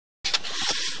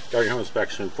Starting home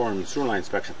inspection, performing sewer line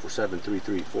inspection for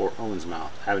 7334 Owensmouth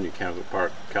Avenue, Canada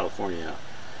Park, California.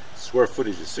 Square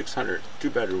footage is 600,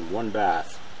 2-bedroom, 1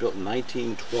 bath, built in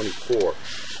 1924.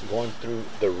 Going through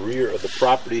the rear of the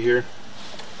property here.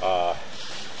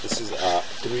 This is a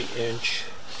 4-inch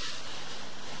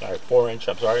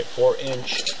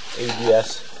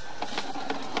ABS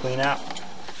clean out,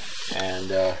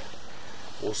 and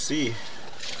we'll see.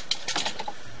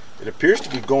 It appears to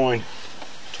be going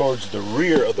towards the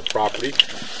rear of the property.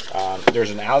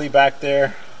 There's an alley back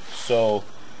there, so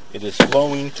it is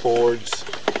flowing towards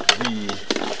the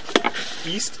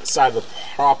east side of the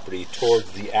property,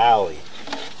 towards the alley.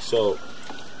 So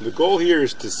the goal here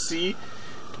is to see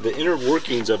the inner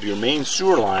workings of your main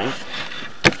sewer line.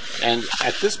 And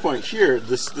at this point here,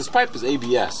 this pipe is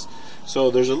ABS, so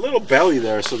there's a little belly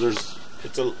there. So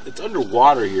it's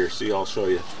underwater here. See, I'll show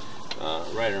you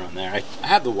right around there. I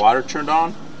have the water turned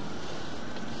on.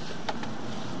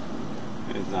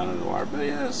 It's not underwater, but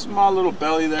yeah, a small little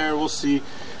belly there. We'll see.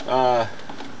 I'll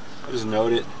just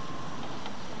note it.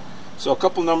 So a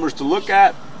couple numbers to look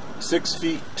at. 6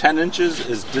 feet 10 inches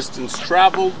is distance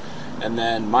traveled, and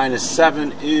then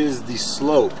 -7 is the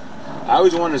slope. I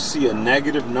always want to see a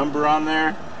negative number on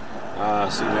there.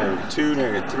 See, -2,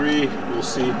 -3. We'll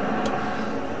see.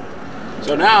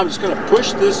 So now I'm just going to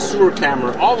push this sewer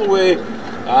camera all the way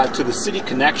to the city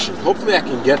connection. Hopefully I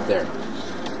can get there.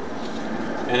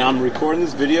 And I'm recording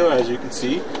this video, as you can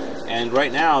see, and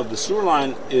right now the sewer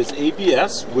line is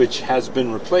ABS, which has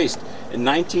been replaced. In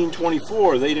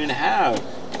 1924 they didn't have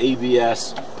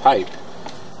ABS pipe,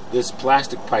 this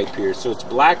plastic pipe here, so it's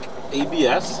black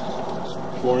ABS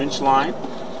 4-inch line.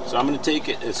 So I'm going to take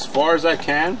it as far as I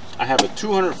can. I have a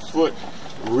 200-foot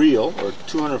reel or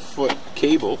 200-foot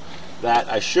cable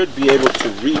that I should be able to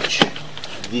reach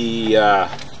the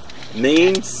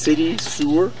main city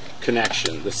sewer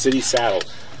connection, the city saddle.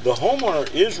 The homeowner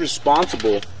is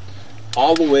responsible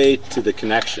all the way to the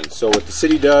connection. So what the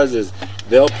city does is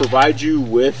they'll provide you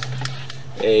with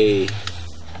a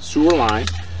sewer line,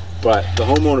 but the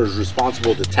homeowner is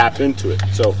responsible to tap into it.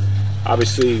 So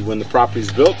obviously when the property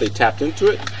is built, they tapped into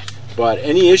it, but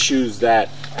any issues that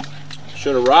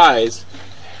should arise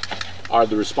are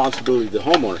the responsibility of the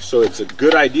homeowner. So it's a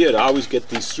good idea to always get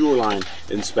these sewer line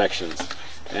inspections,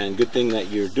 and good thing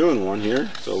that you're doing one here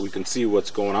so we can see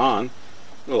what's going on.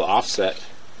 A little offset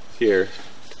here,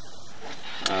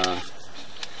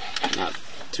 not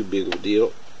too big of a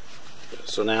deal.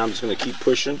 So now I'm just going to keep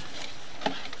pushing.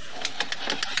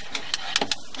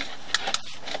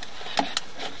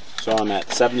 So I'm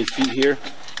at 70 feet here,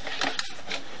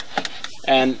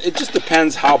 and it just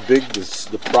depends how big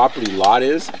the property lot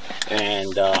is.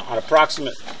 And on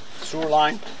approximate sewer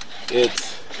line,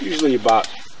 it's usually about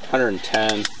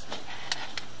 110.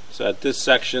 So at this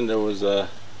section there was a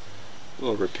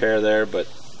little repair there,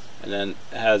 and then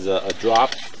it has a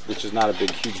drop, which is not a big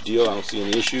huge deal. I don't see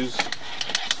any issues.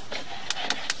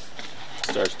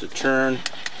 Starts to turn,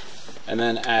 and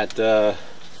then at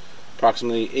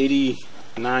approximately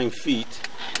 89 feet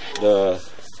the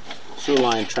sewer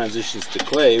line transitions to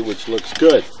clay, which looks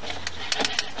good.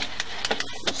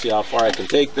 Let's see how far I can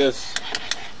take this.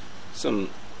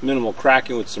 Some minimal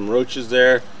cracking with some roaches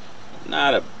there,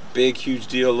 not a big huge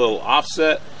deal. A little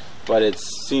offset, but it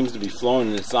seems to be flowing,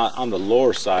 and it's not on the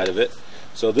lower side of it.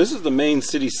 So this is the main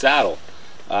city saddle.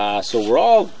 So we're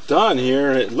all done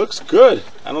here. It looks good.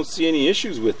 I don't see any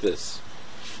issues with this.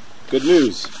 Good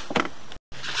news.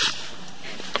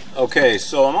 Okay,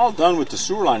 so I'm all done with the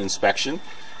sewer line inspection.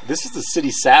 This is the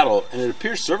city saddle, and it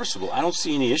appears serviceable. I don't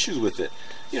see any issues with it.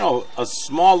 You know, a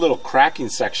small little cracking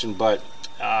section, but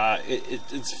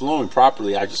it's flowing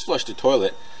properly. I just flushed the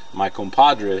toilet. My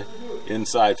compadre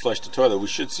inside flushed the toilet. We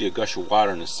should see a gush of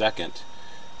water in a second.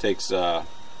 Takes a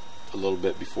little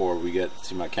bit before we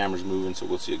see my camera's moving, so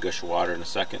we'll see a gush of water in a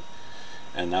second,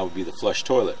 and that would be the flush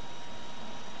toilet,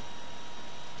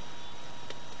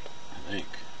 I think.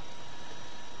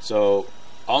 So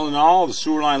all in all, the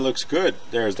sewer line looks good.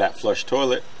 There's that flush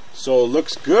toilet, so it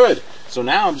looks good. So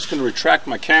now I'm just going to retract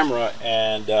my camera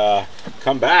and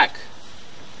come back.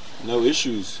 No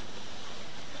issues.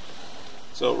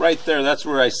 So right there, that's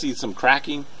where I see some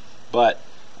cracking, but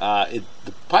the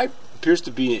pipe appears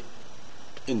to be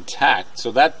intact.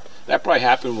 So that probably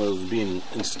happened when it was being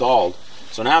installed.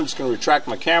 So now I'm just going to retract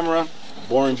my camera.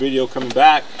 Boring video coming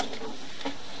back.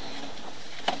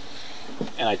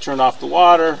 And I turned off the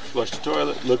water, flushed the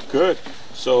toilet, looked good.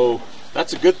 So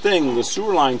that's a good thing. The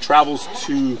sewer line travels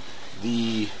to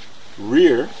the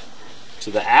rear, to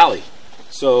the alley.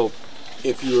 So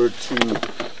if you were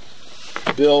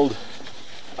to build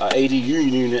an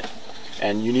ADU unit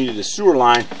and you needed a sewer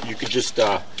line, you could just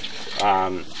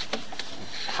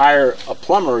hire a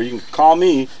plumber. You can call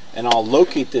me and I'll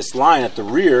locate this line at the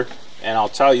rear and I'll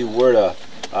tell you where to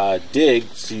dig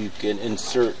so you can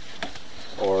insert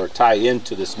or tie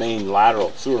into this main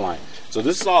lateral sewer line. So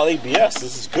this is all ABS.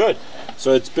 This is good.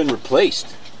 So it's been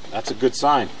replaced. That's a good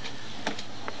sign.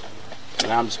 And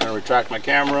now I'm just going to retract my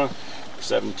camera,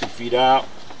 72 feet out,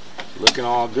 looking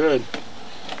all good.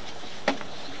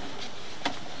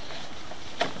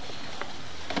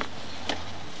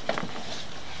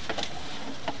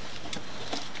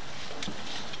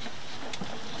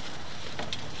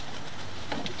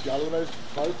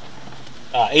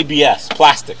 ABS,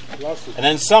 plastic, and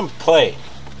then some clay,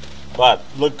 but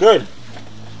look good.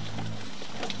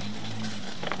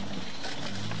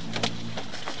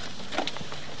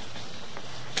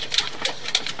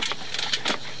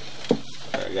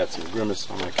 I got some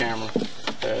grimace on my camera.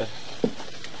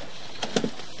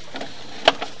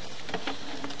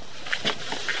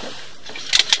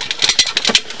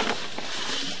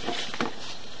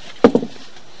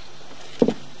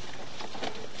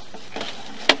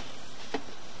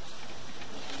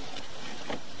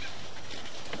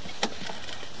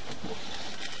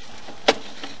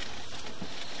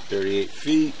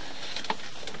 feet,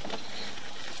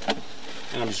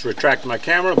 and I'm just retracting my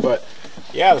camera, but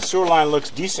yeah, the sewer line looks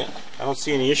decent. I don't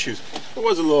see any issues. There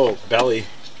was a little belly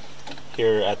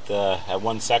here at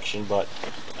one section, but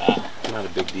not a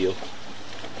big deal.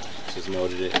 Just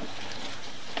noted it.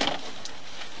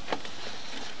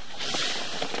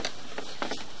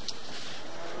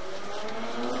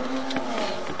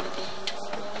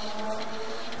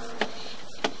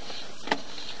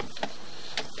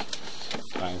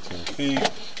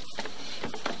 Feet.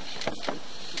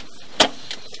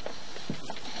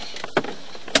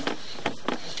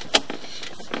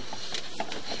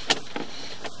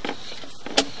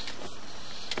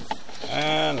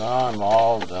 And I'm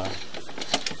all done.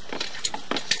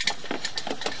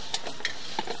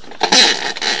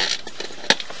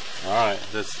 Alright,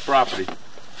 that's the property.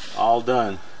 All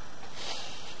done.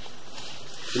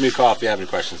 Give me a call if you have any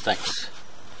questions. Thanks.